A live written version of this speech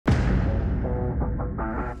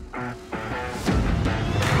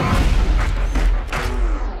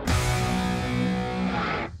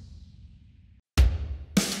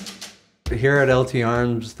Here at LT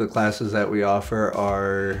Arms, the classes that we offer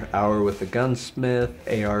are Hour with the Gunsmith,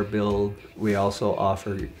 AR Build. We also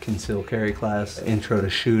offer Concealed Carry class, Intro to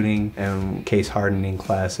Shooting, and case hardening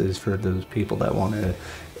classes for those people that want to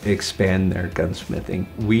expand their gunsmithing.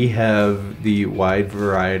 We have the wide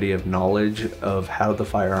variety of knowledge of how the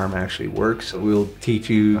firearm actually works. We'll teach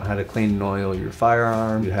you how to clean and oil your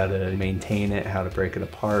firearm, how to maintain it, how to break it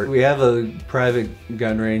apart. We have a private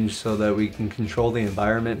gun range so that we can control the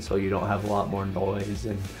environment so you don't have a lot more noise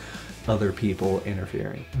and other people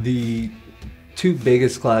interfering. The two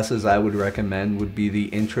biggest classes I would recommend would be the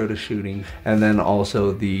Intro to Shooting and then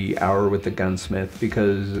also the Hour with the Gunsmith,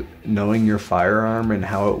 because knowing your firearm and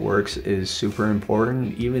how it works is super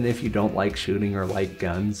important. Even if you don't like shooting or like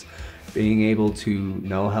guns, being able to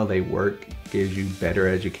know how they work gives you better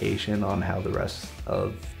education on how the rest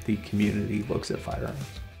of the community looks at firearms.